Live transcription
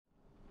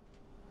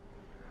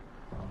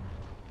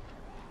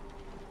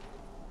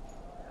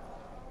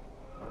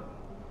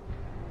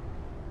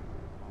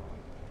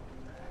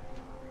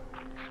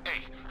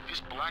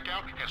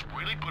blackout has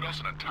really put us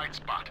in a tight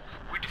spot.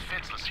 We're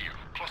defenseless here,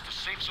 plus the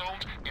safe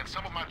zones, and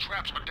some of my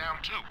traps are down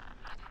too.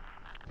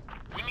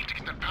 We need to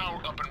get the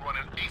power up and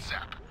running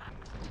ASAP.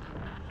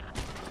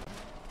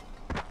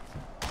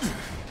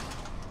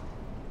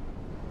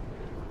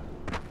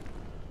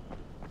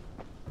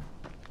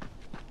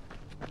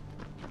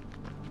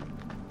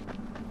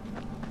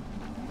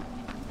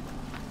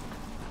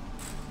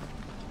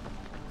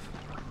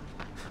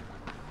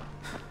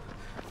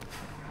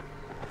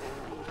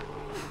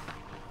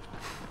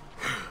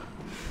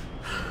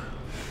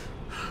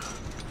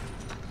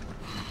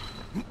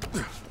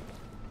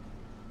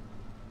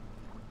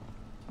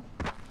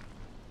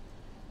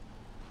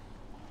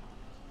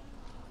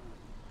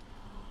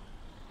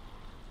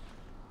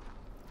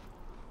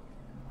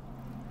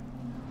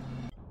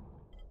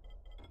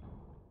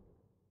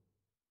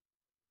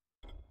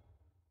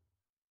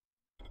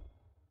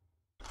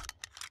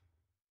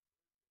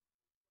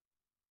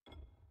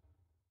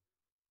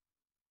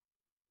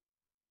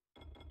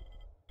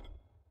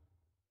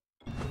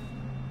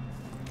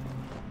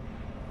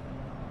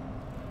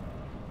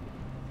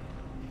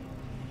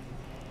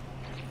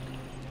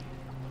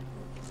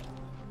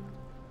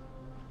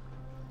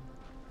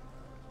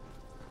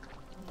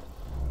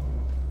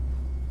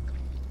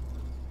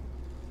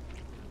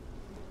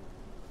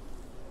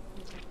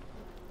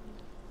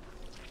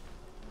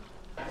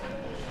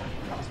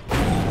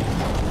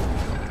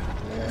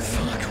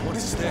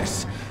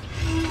 This.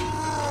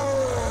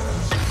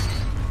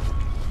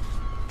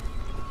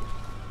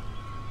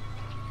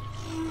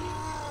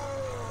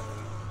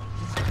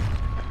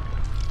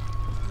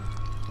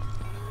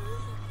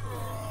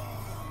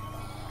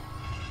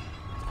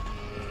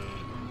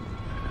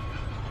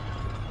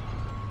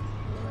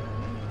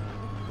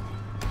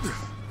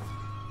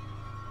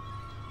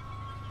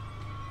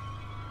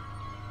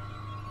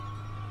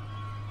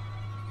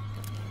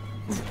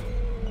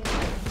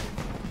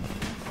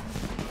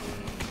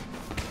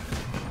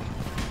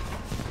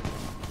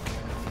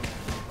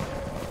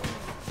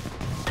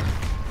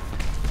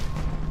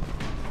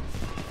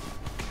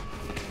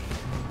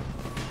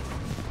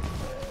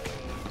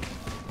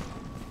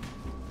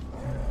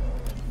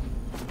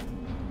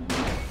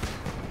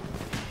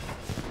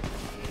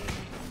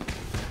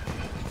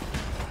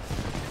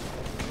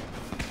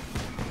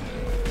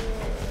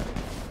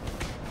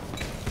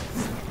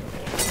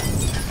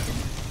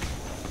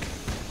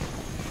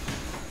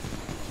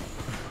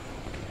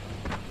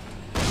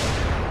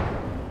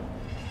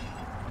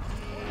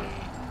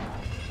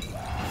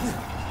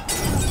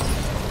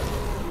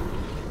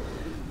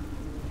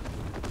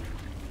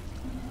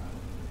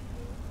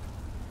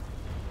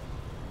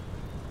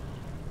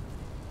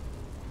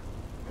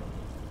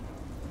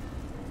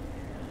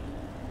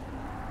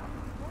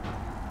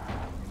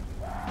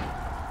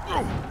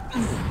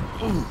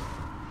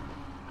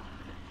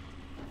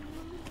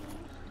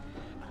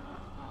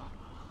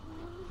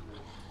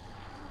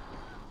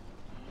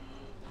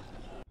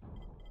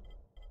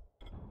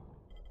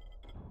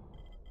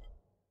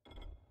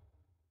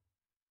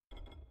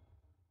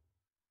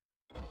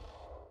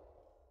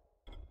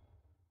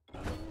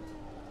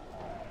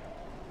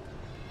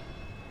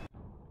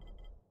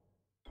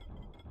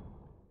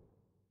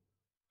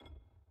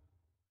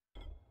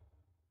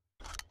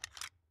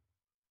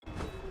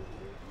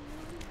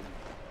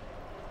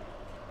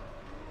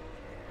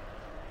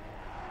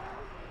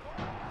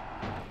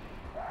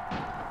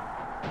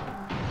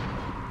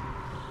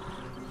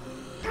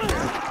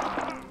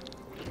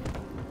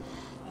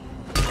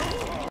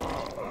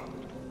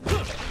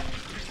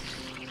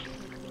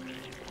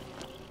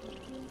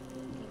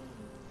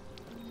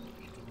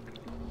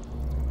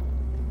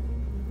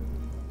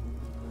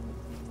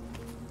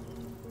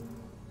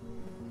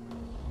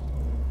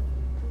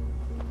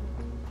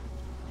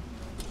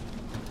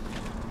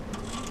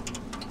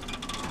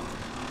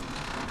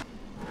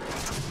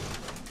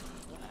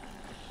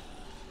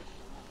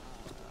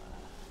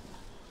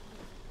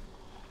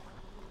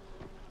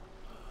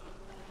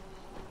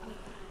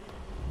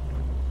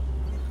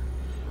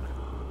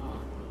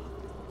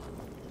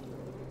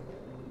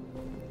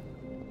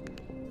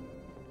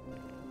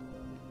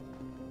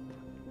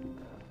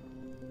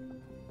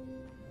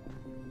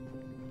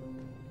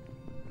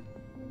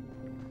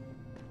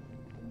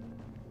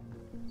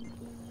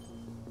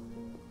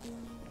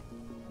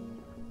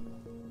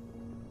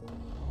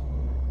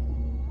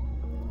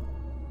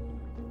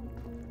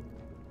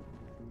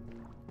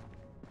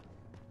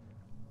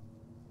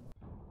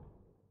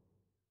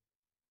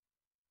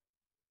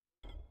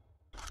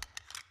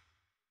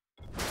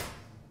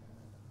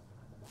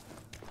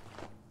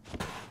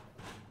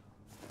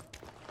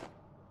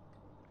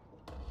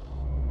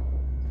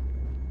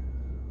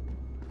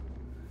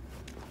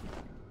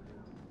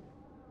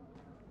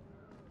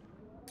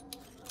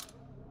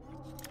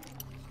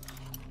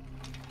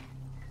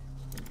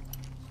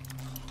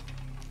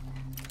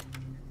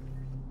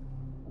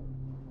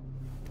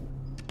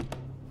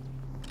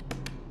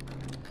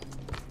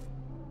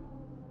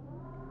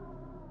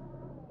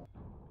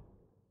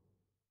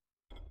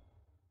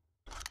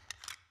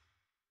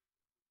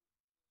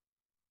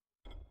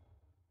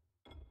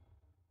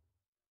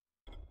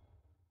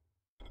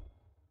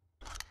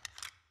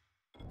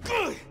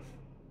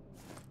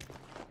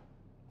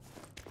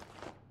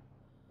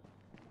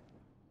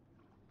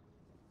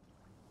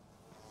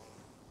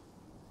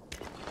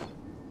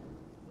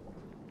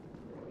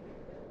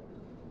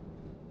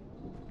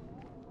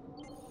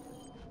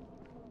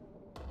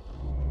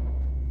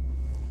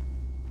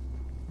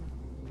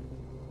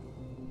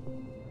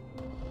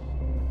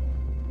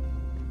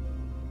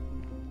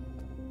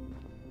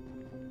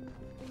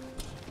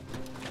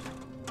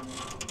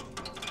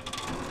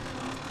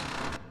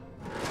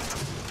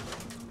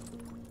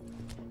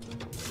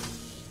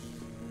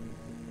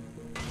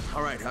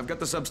 All right, I've got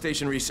the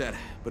substation reset.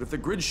 But if the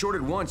grid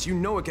shorted once, you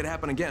know it could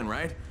happen again,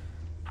 right?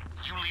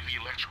 You leave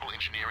the electrical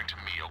engineering to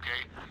me,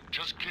 okay?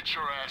 Just get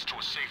your ass to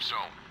a safe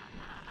zone.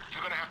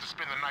 You're gonna have to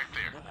spend the night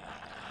there.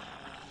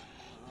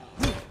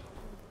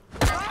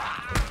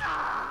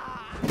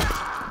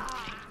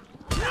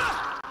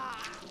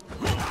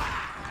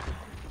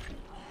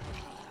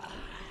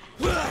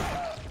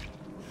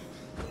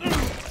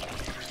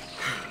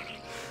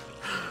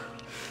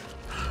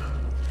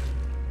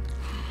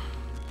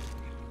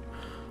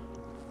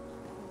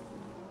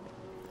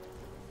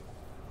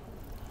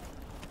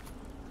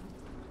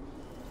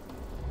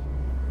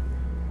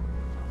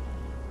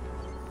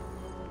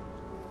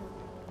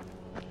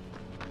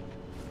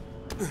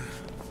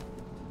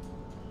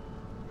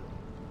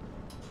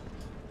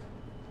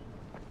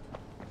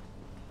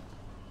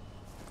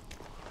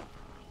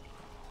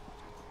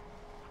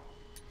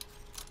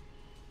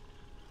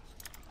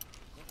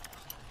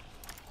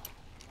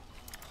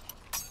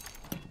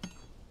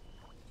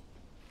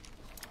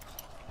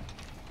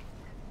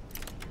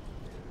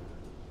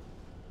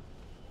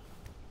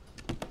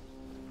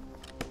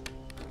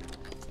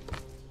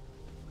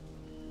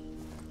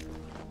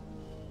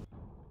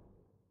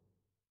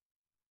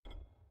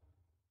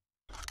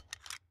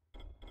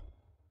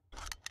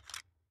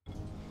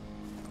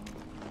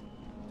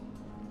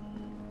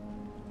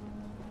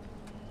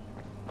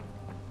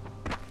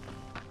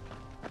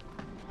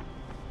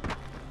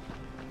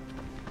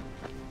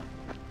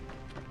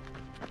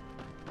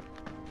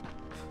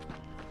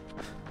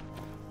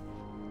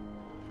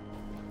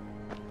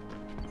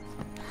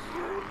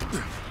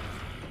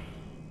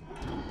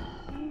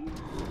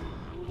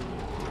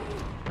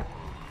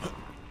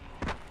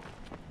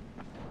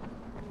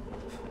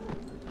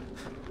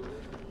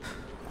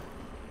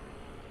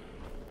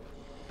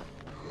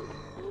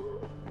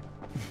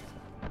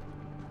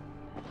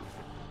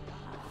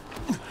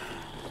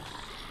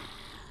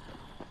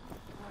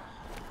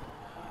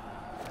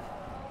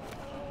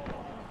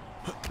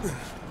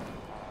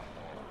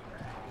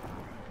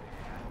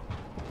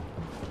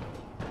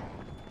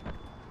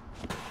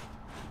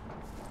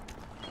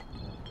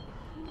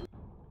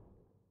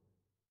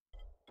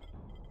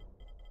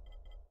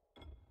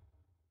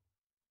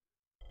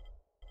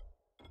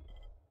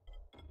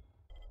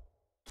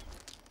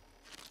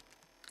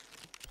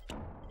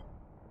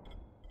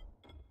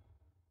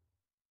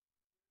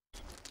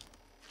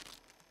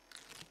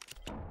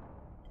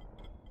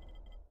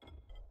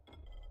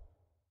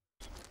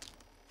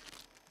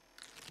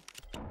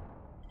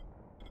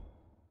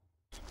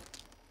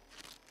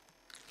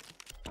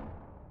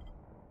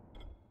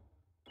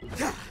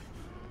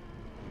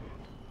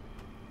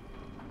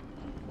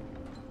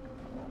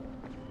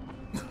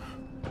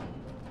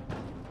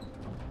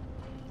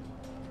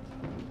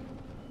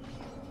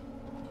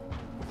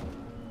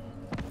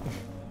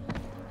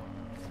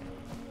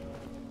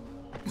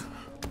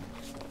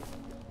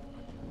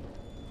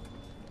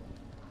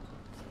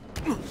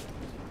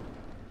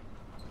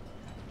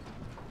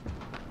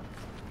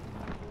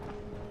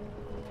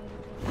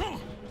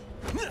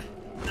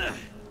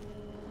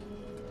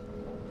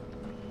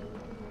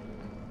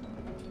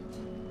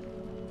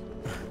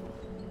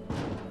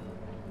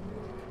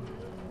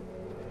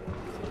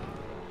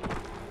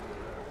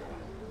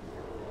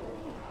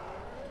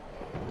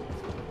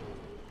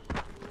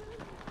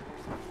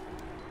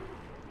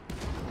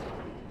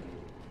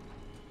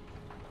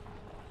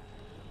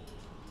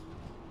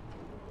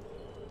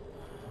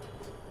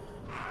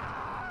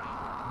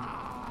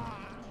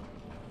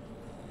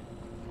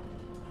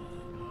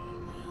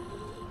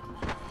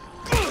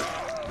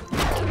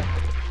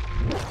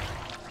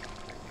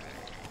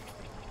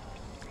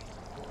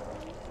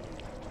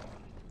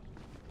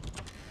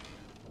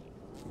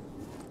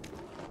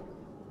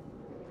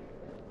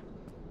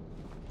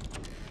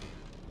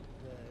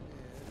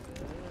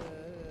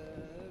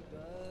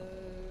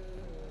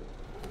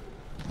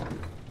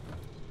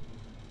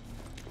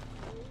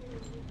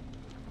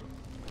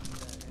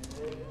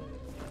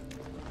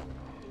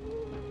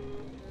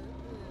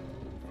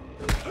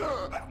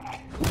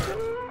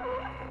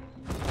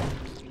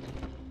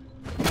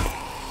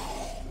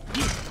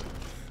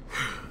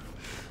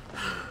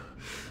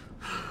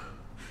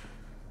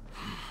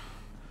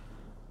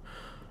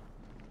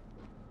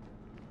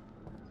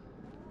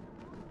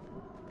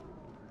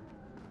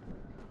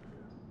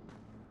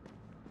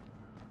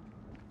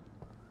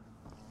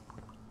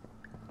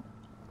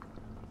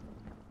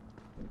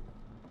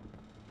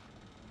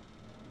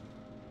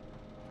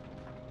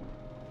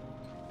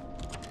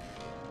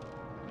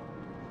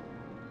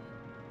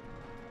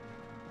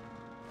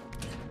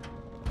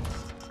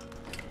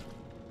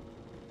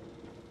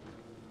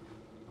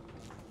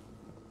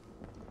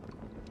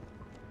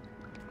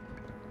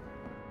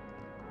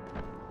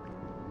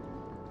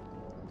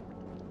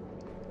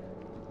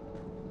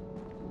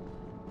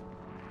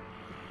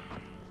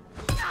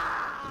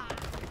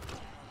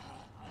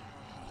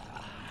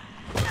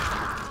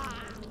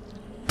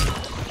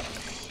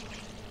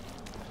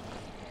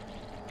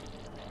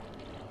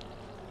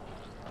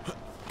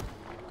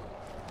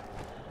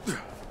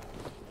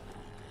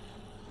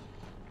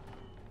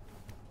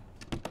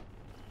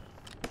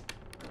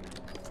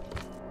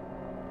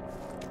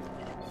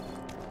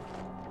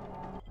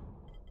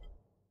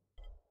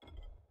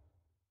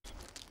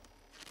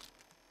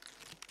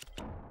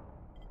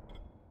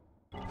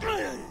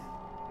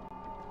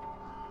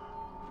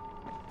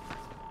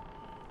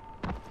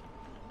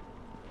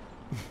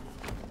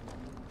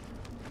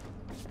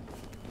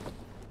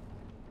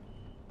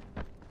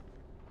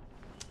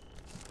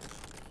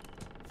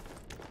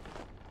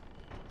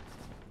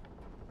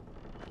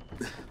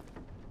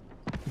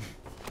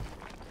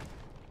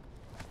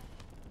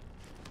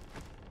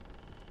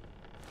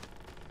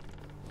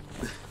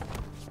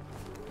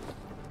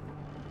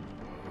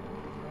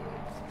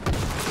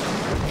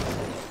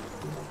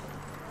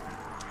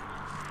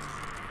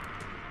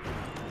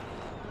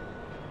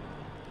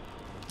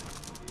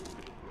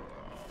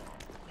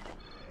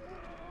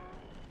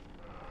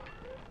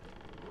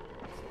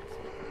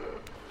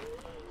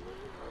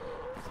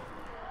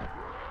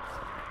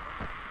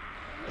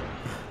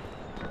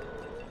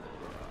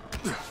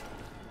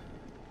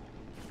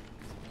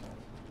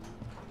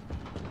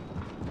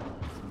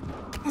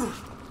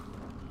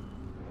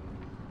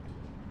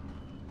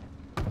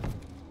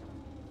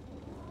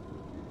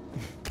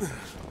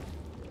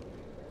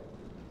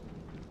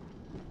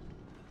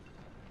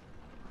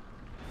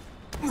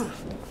 Oh,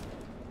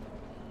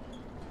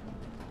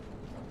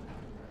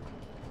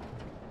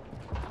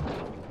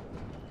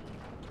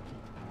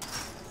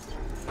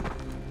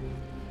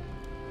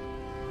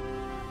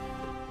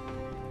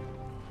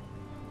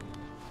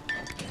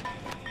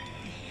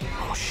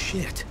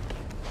 shit.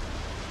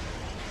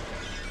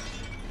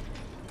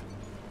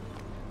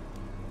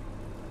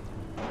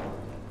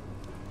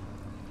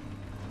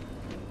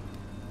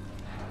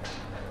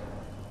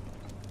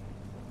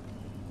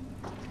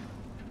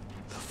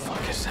 The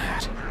fuck is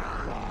that?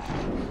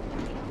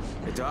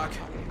 Hey, Doc.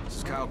 This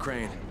is Kyle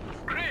Crane.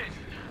 Crane,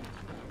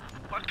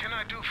 what can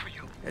I do for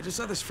you? I just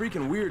saw this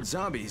freaking weird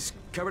zombie. He's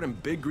covered in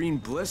big green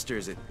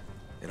blisters. It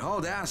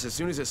hauled ass as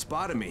soon as it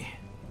spotted me.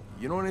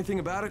 You know anything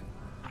about it?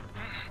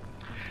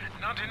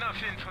 Not enough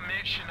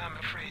information, I'm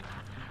afraid.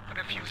 But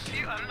if you see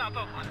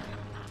another one,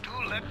 do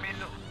let me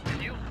know,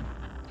 will you?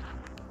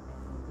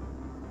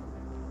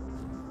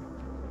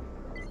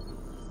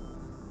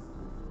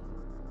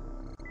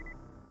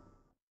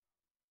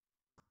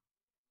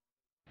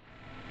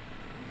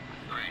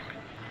 Crane,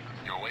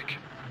 you awake?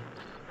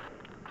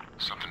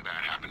 Something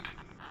bad happened.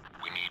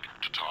 We need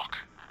to talk.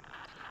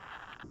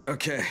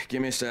 Okay,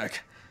 give me a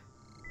sec.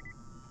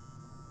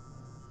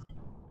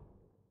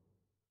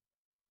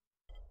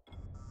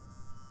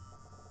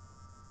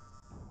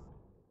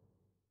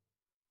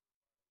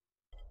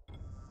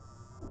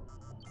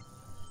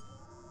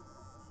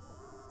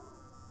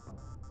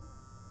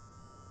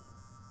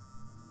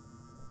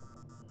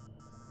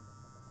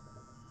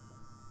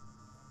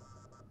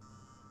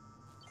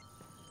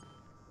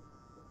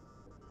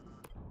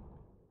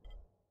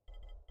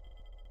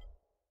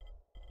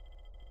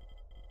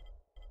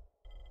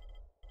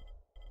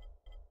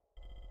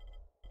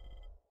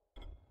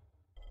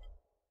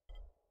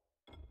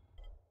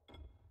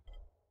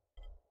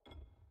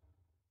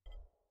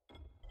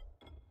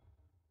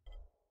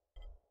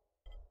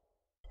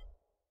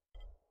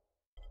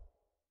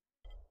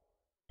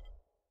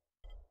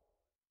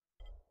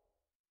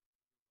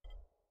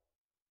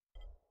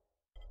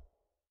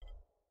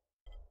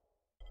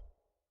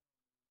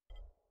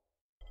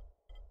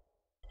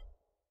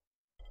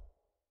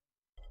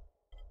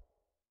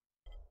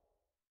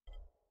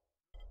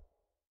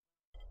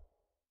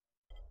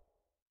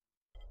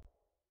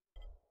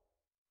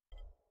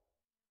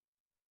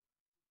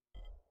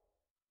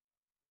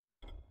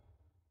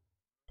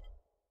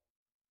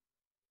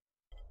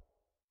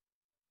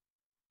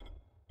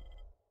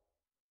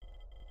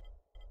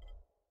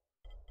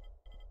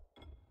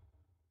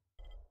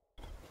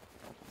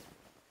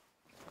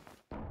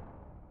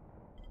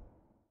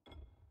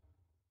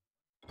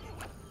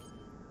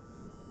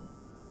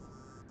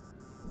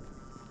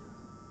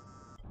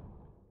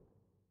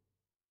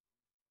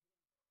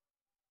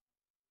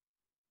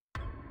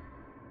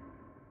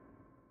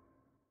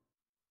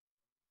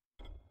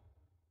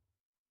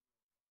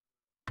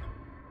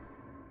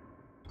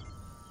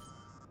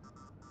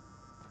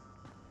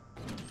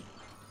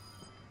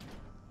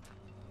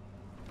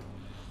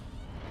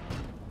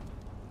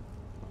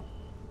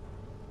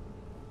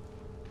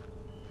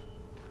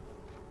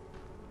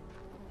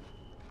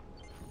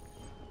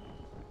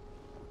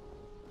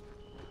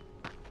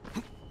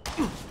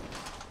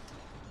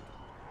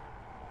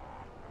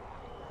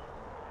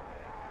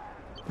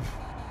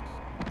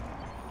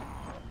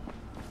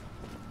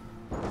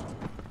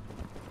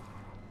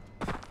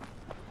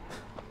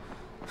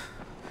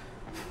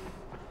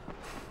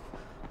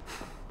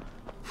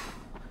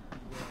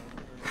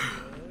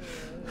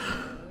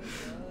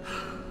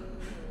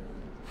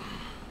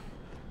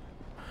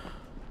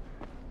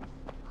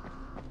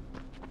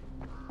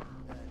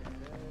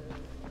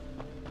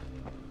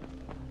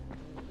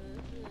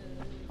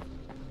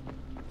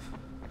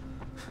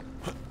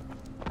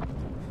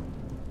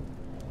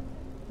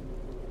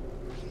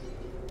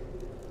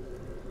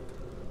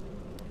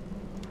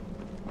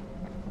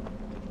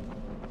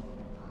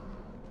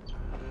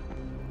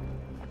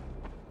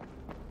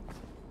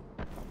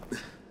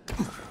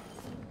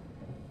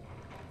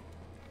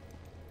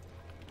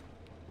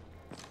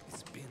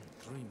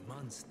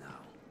 Now.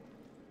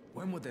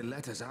 When would they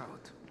let us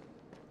out?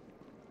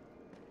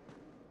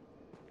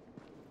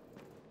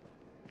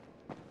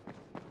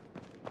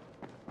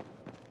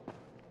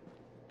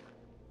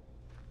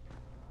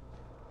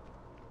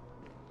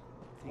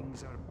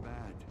 Things are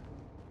bad.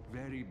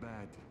 Very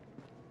bad.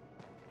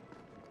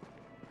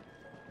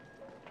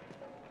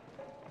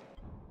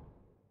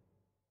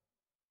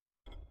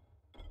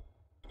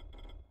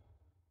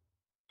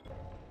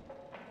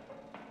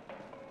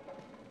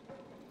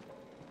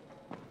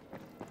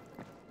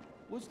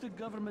 What's the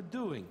government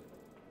doing?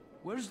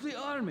 Where's the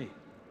army?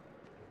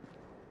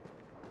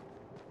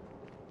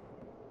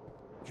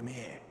 Come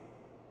here.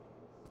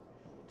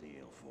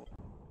 Deal for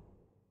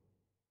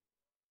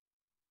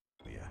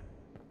you.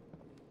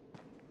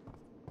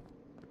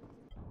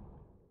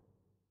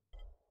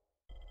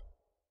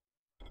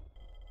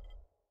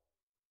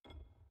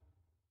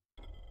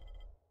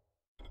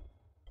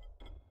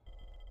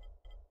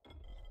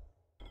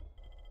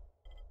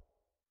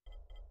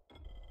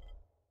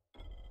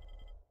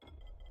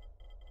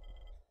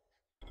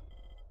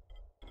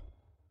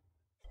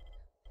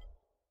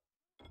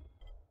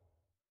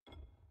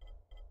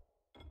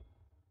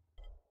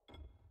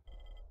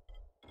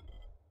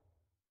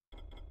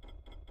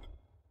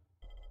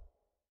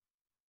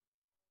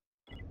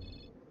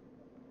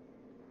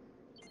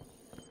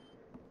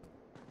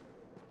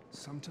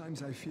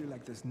 Sometimes I feel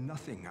like there's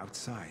nothing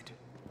outside.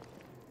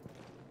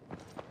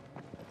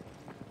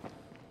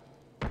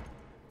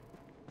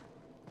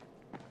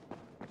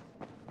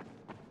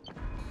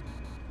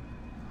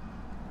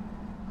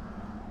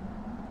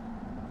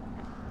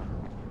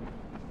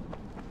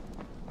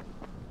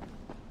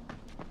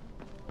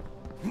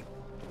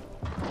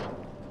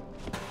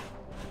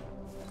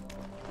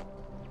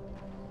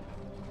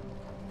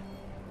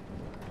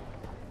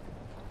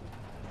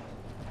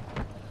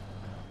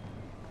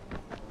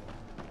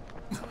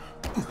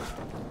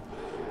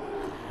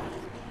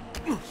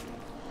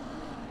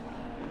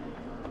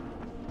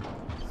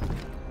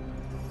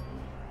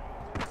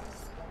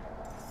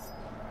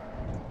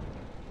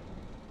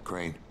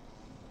 Crane,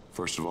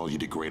 first of all, you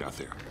did great out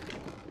there.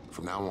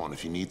 From now on,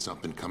 if you need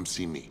something, come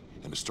see me.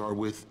 And to start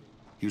with,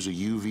 here's a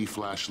UV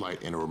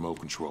flashlight and a remote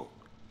control.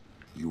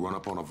 You run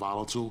up on a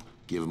volatile,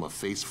 give him a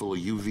face full of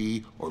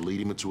UV, or lead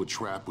him into a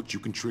trap which you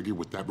can trigger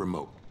with that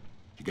remote.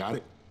 You got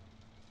it?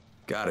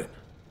 Got it.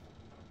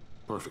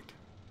 Perfect.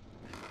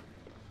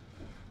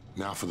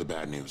 Now for the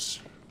bad news.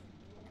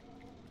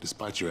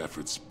 Despite your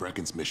efforts,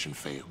 Brecken's mission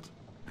failed.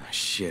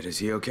 Shit, is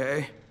he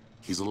okay?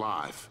 He's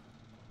alive,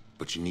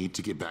 but you need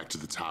to get back to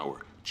the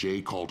tower.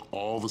 Jade called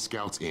all the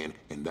scouts in,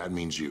 and that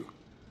means you.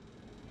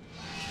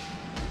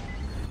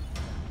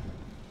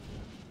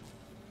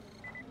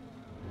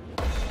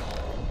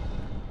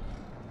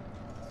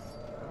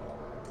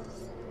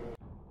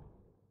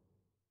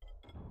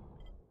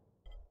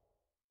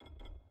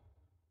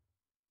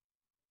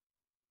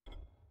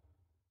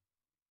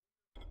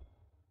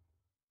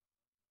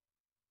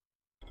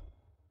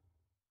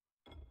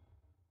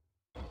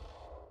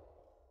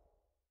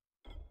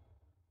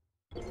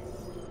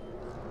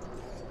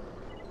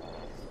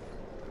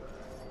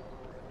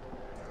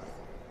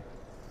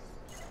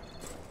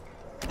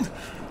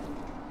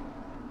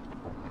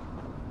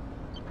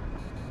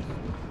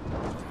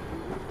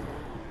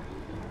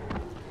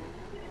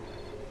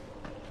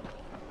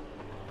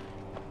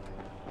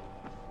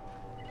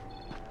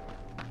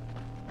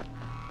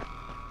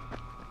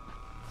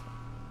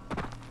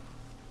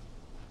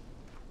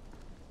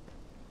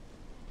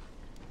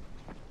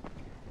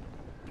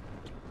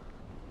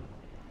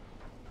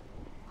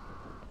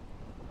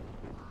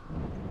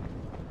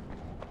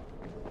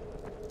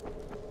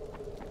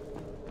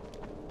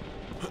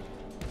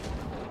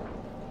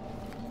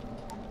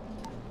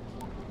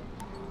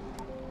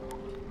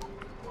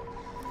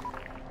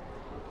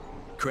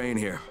 Crane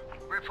here.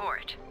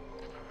 Report.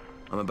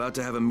 I'm about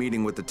to have a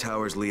meeting with the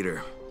tower's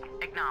leader.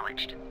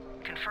 Acknowledged.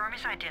 Confirm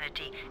his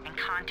identity and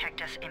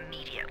contact us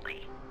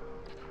immediately.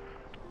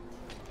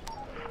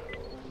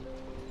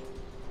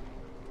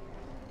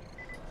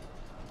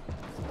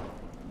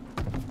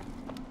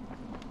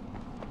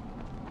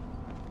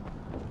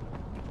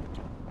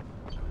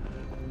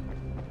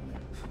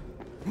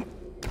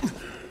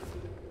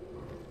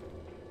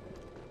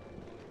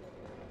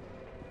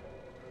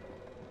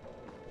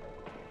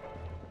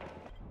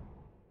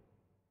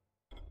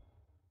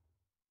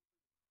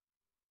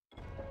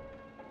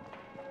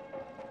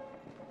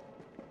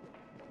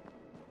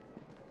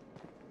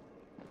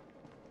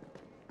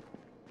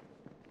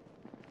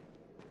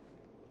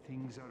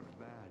 Things are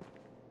bad.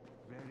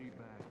 Very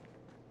bad.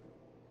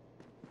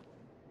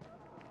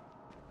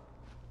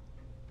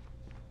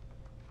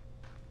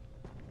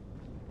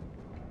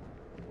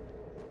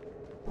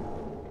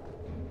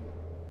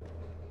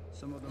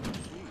 Some of them are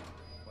free.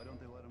 Why don't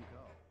they let them go?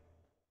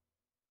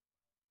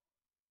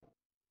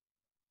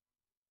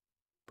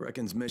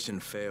 Brecken's mission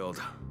failed.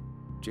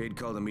 Jade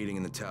called a meeting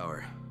in the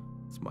tower.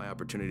 It's my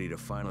opportunity to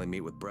finally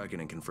meet with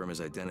Brecken and confirm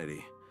his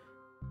identity.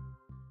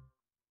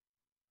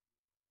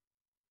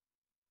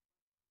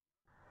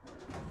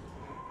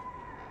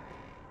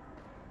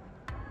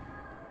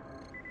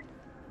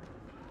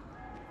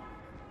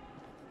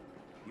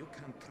 You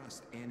can't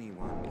trust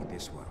anyone in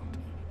this world.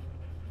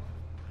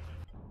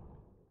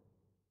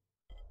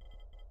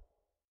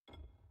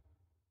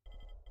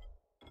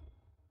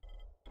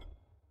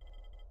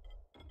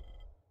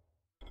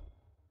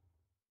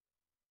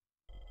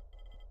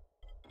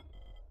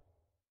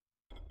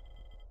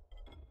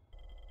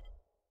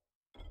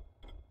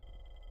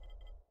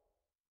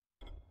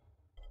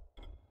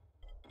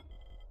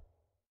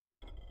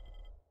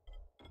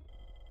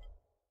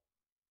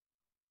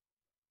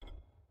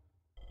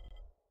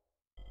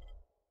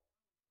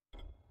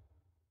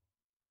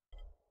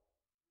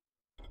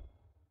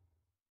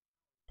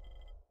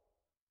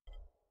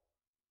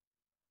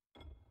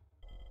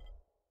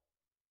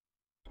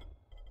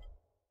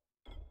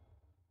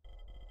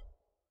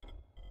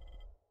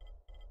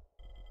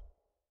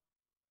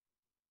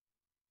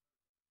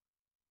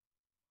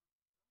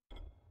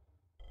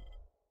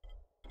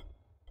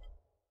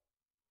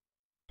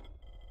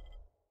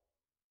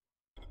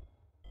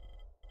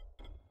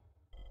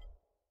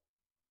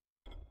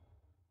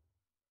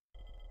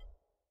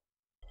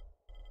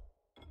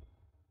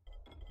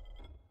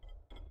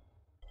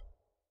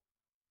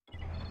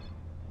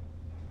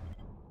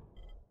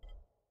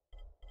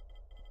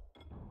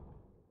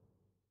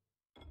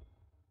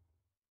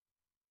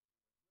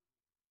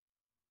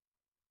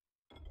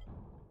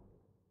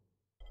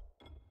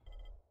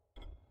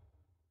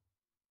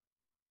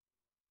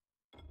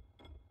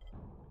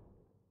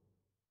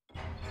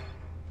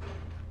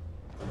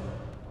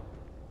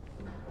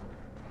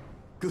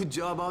 Good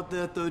job out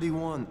there,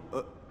 31.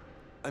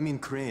 I mean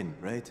Crane,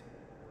 right?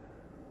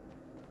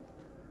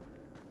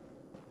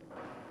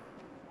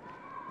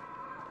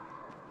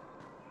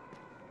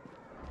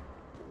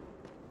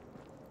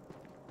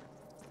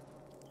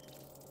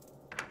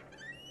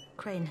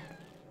 Crane.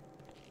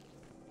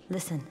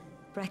 Listen,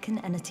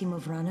 Brecken and a team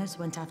of runners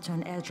went after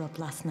an airdrop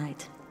last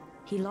night.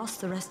 He lost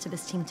the rest of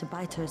his team to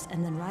biters,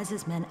 and then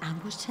Rise's men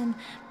ambushed him,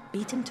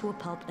 beat him to a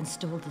pulp, and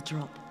stole the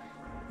drop.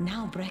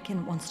 Now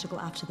Brecken wants to go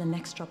after the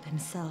next drop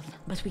himself,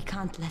 but we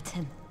can't let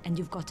him, and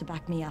you've got to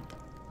back me up,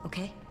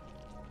 okay?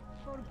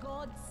 For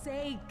God's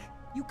sake!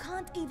 You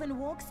can't even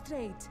walk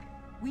straight!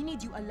 We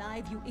need you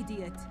alive, you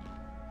idiot!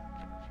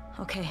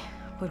 Okay,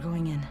 we're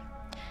going in.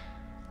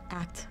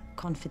 Act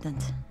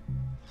confident.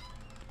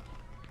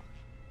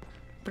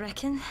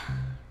 Brecken?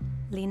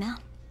 Lena?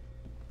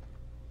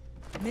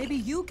 Maybe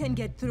you can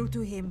get through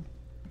to him.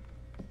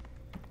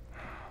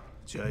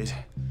 Jade,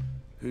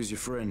 who's your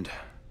friend?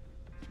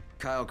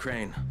 Kyle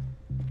Crane.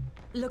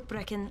 Look,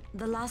 Brecken,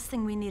 the last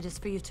thing we need is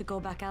for you to go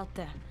back out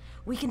there.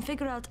 We can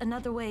figure out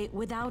another way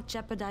without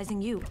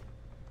jeopardizing you.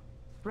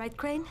 Right,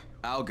 Crane?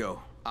 I'll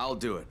go. I'll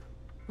do it.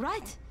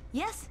 Right.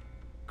 Yes.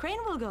 Crane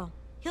will go.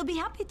 He'll be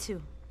happy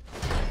to.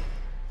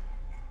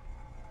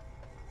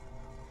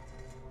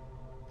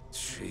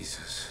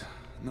 Jesus.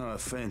 No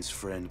offense,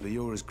 friend, but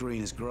you're as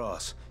green as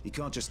grass. You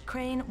can't just...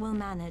 Crane will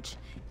manage.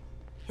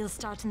 He'll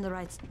start in the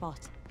right spot.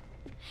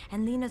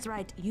 And Lena's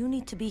right, you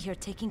need to be here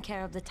taking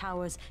care of the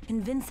towers,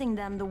 convincing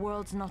them the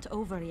world's not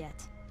over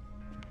yet.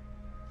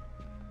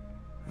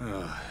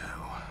 Oh,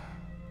 hell.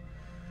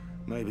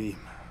 Maybe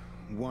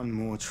one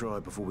more try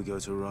before we go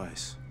to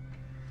Rice.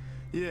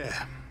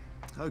 Yeah,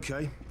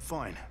 okay,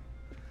 fine.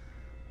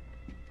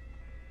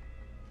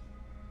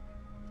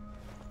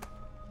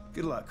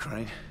 Good luck,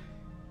 Crane.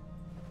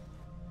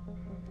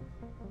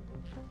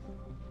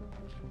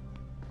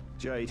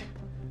 Jade,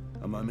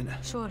 a moment.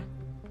 Sure.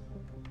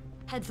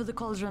 Head for the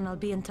cauldron, I'll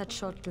be in touch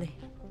shortly.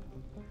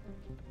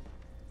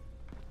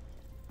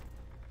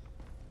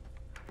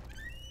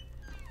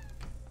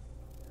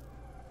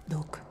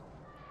 Look,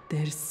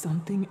 there's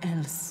something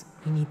else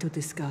we need to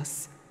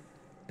discuss.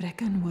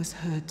 Brecken was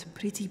hurt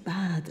pretty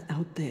bad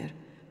out there.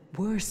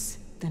 Worse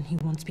than he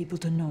wants people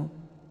to know.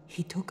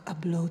 He took a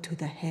blow to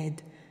the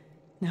head.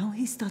 Now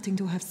he's starting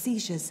to have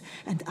seizures,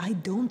 and I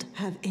don't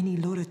have any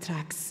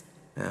Loratrax.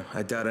 Yeah,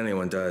 I doubt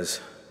anyone does.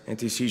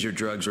 Anti-seizure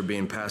drugs were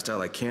being passed out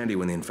like candy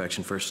when the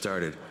infection first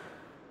started.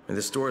 And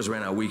the stores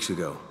ran out weeks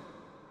ago.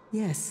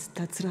 Yes,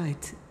 that's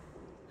right.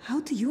 How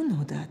do you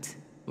know that?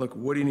 Look,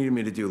 what do you need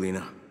me to do,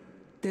 Lena?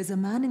 There's a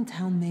man in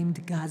town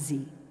named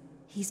Ghazi.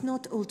 He's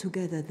not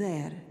altogether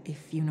there,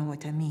 if you know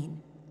what I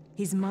mean.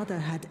 His mother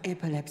had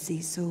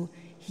epilepsy, so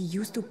he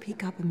used to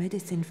pick up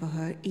medicine for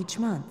her each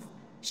month.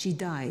 She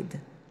died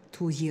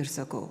 2 years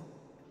ago.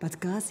 But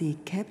Ghazi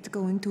kept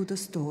going to the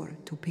store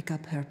to pick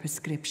up her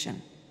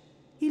prescription.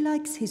 He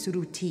likes his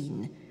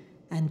routine,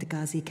 and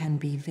Ghazi can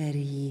be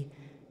very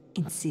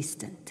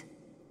insistent.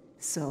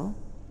 So,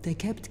 they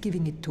kept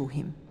giving it to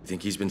him.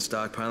 Think he's been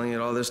stockpiling it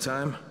all this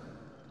time?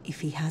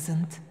 If he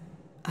hasn't,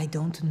 I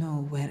don't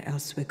know where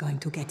else we're going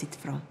to get it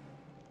from.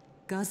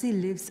 Ghazi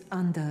lives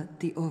under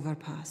the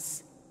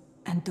overpass.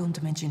 And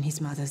don't mention his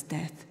mother's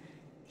death.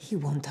 He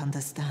won't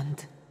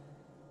understand.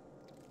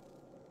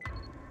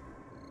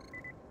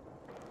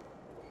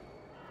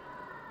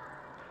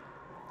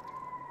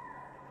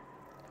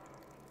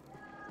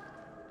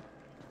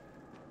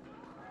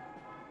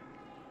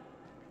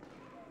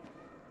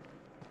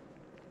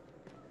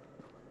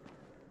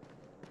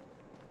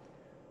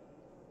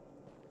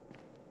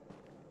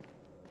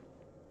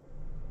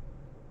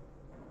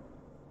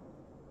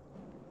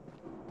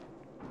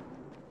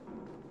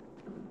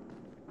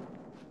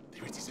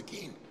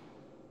 Again.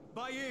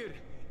 Bahir,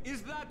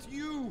 is that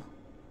you?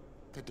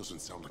 That doesn't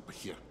sound like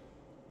Bahir.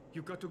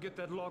 You got to get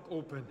that lock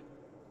open.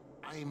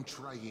 I am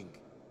trying.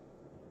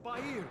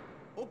 Bahir,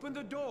 open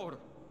the door.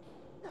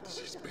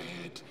 This is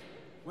bad.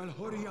 Well,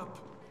 hurry up.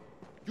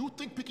 You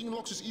think picking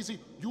locks is easy?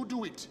 You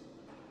do it.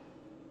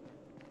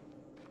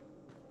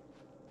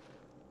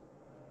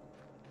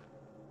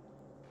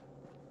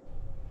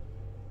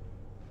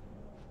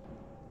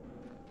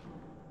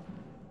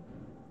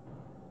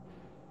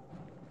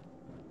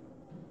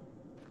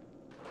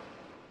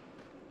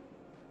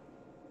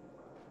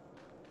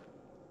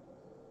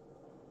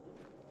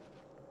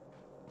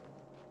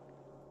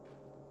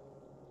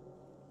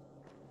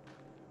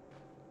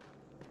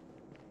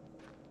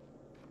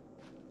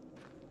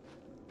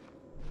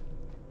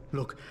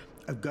 Look,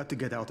 I've got to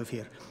get out of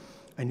here.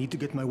 I need to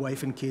get my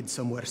wife and kids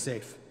somewhere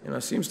safe. You know,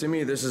 it seems to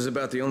me this is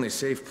about the only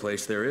safe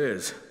place there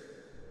is.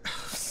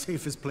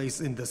 Safest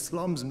place in the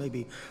slums,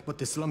 maybe, but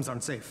the slums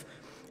aren't safe.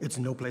 It's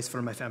no place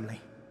for my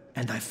family.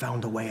 And I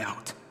found a way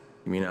out.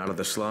 You mean out of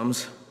the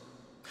slums?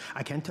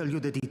 I can't tell you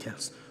the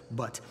details,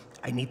 but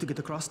I need to get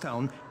across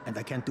town, and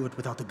I can't do it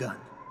without a gun.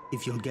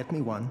 If you'll get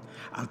me one,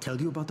 I'll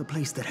tell you about a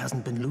place that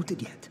hasn't been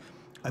looted yet.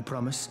 I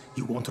promise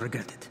you won't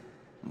regret it.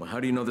 Well, how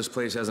do you know this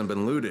place hasn't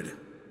been looted?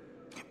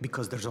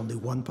 Because there's only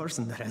one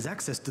person that has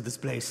access to this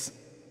place,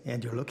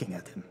 and you're looking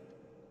at him.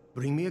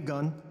 Bring me a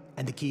gun,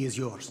 and the key is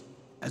yours,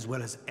 as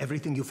well as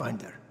everything you find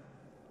there.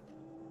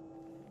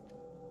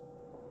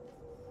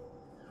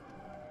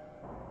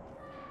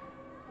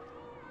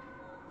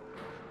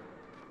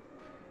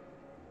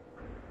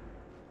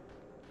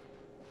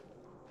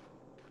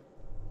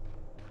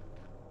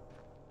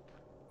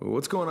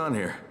 What's going on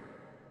here?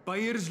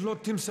 Bair's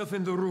locked himself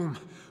in the room.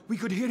 We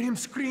could hear him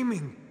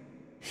screaming.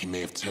 He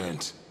may have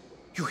turned.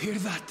 You hear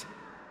that?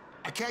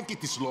 I can't get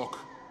this lock.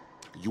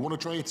 You want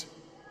to try it?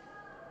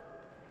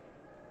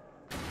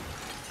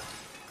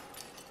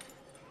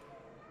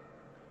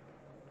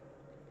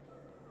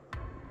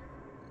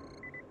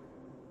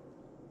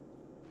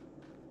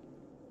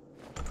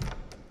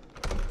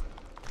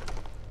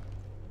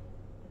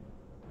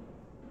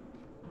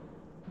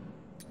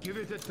 Give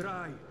it a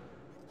try.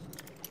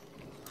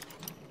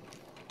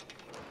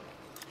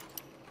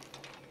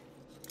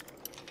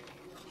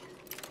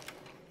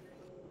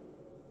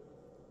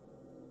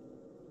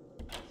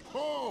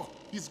 Oh,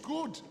 he's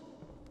good.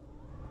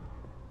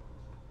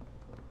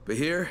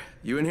 Bahir,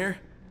 you in here?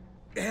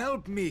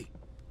 Help me!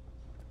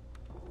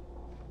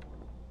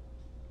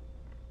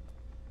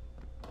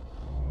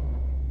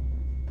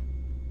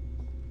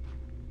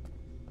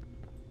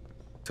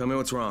 Tell me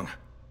what's wrong.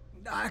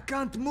 I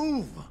can't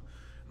move.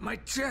 My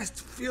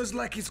chest feels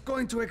like it's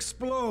going to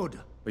explode.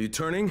 Are you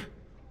turning?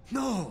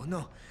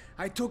 No.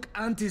 I took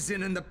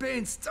antizin and the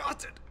pain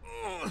started.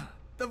 Ugh.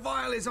 The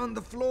vial is on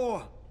the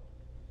floor.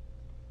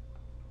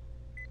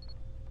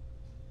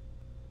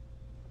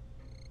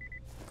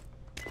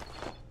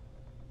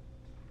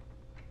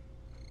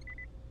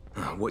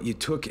 What you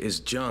took is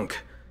junk.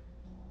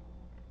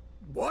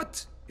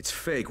 What? It's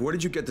fake. Where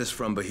did you get this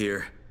from,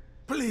 Bahir?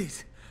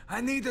 Please,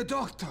 I need a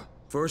doctor.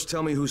 First,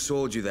 tell me who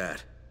sold you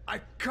that. I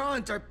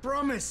can't, I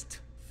promised.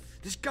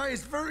 This guy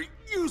is very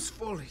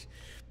useful.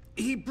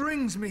 He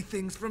brings me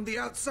things from the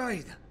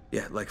outside.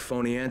 Yeah, like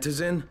phony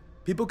antizin?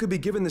 People could be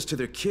giving this to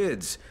their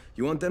kids.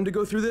 You want them to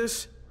go through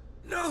this?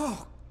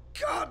 No!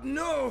 God,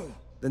 no!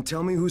 Then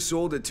tell me who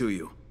sold it to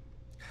you.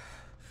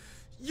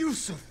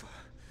 Yusuf.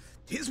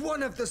 He's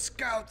one of the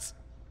scouts.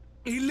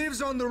 He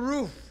lives on the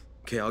roof.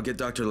 Okay, I'll get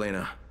Dr.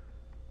 Lena.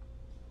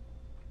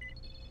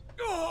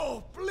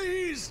 Oh,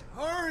 please,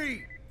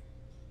 hurry!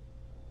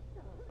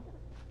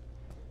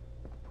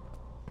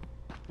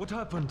 What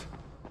happened?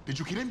 Did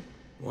you kill him?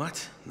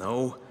 What?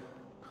 No.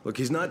 Look,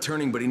 he's not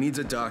turning, but he needs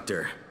a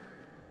doctor.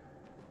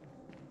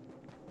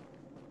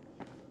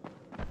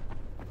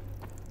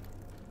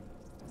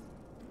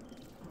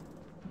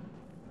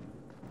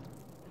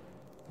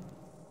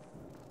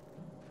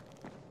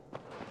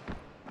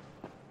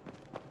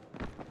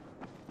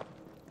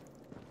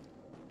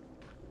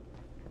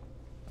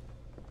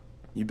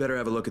 You better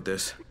have a look at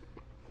this.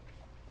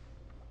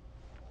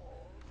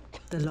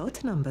 The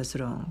lot number's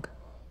wrong.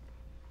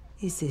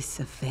 Is this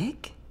a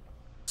fake?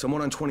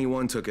 Someone on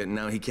 21 took it, and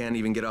now he can't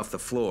even get off the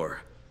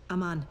floor.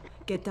 Aman,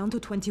 get down to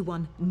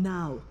 21,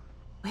 now.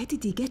 Where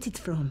did he get it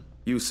from?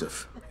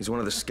 Yusuf. He's one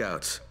of the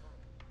scouts.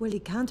 Well, he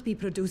can't be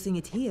producing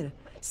it here.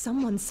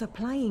 Someone's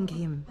supplying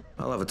him.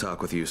 I'll have a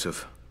talk with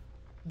Yusuf.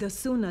 The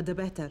sooner the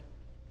better.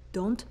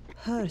 Don't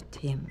hurt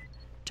him.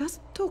 Just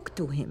talk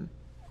to him.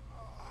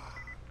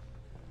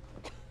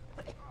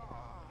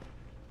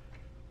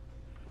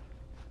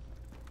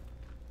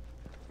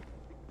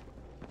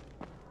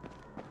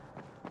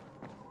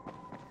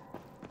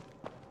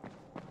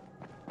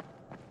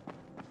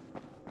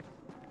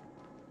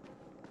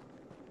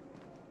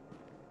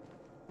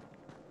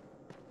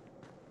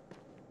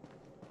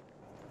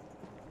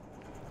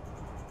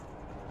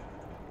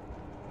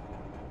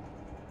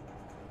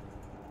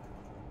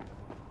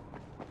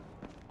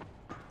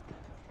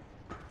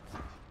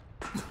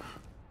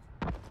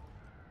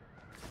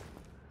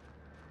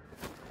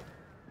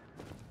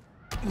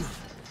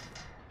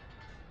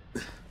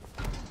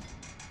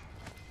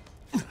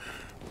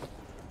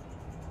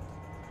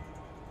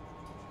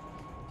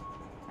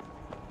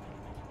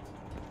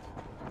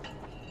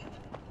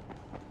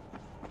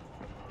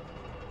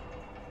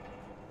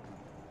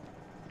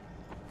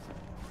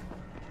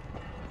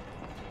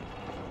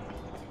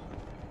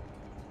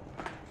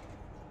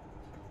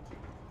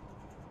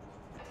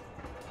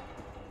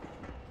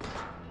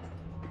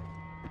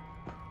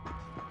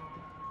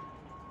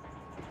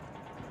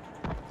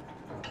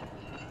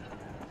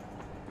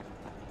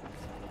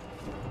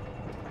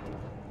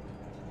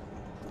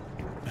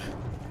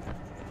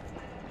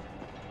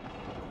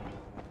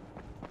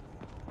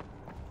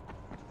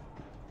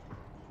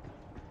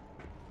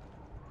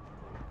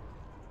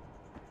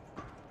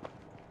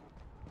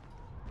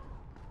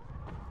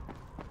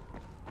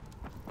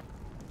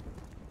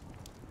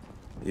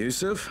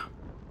 Yusuf?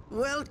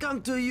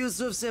 Welcome to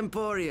Yusuf's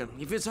Emporium.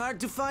 If it's hard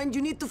to find,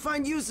 you need to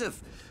find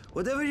Yusuf.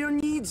 Whatever your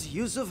needs,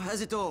 Yusuf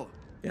has it all.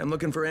 Yeah, I'm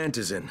looking for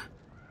antizin.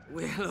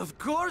 Well, of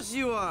course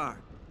you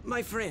are.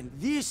 My friend,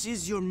 this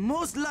is your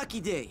most lucky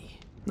day.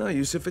 No,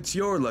 Yusuf, it's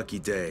your lucky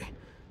day.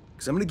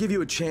 Because I'm gonna give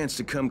you a chance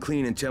to come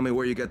clean and tell me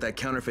where you got that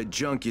counterfeit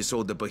junk you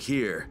sold to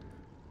Bahir.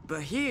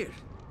 Bahir?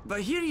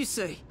 Bahir, you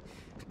say?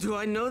 Do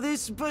I know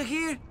this,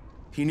 Bahir?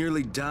 He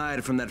nearly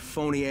died from that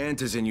phony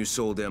antizin you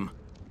sold him.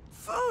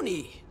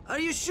 Phony? Are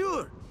you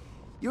sure?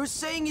 You're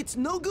saying it's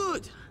no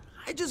good?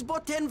 I just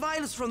bought 10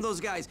 vials from those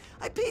guys.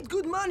 I paid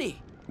good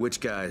money. Which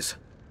guys?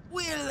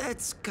 Well,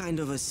 that's kind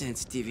of a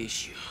sensitive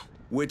issue.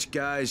 Which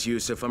guys,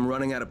 Yusuf? I'm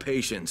running out of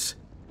patience.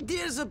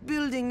 There's a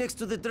building next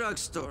to the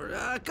drugstore.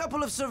 A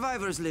couple of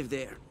survivors live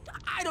there.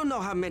 I don't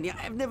know how many.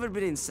 I've never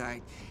been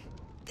inside.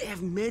 They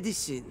have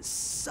medicines.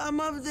 Some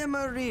of them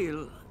are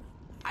real.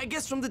 I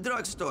guess from the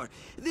drugstore.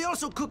 They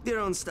also cook their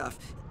own stuff.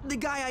 The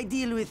guy I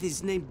deal with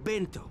is named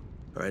Bento.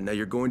 All right, now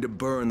you're going to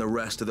burn the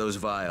rest of those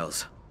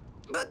vials.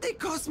 But they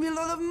cost me a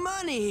lot of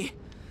money.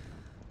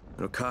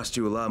 It'll cost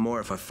you a lot more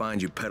if I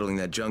find you peddling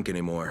that junk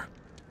anymore.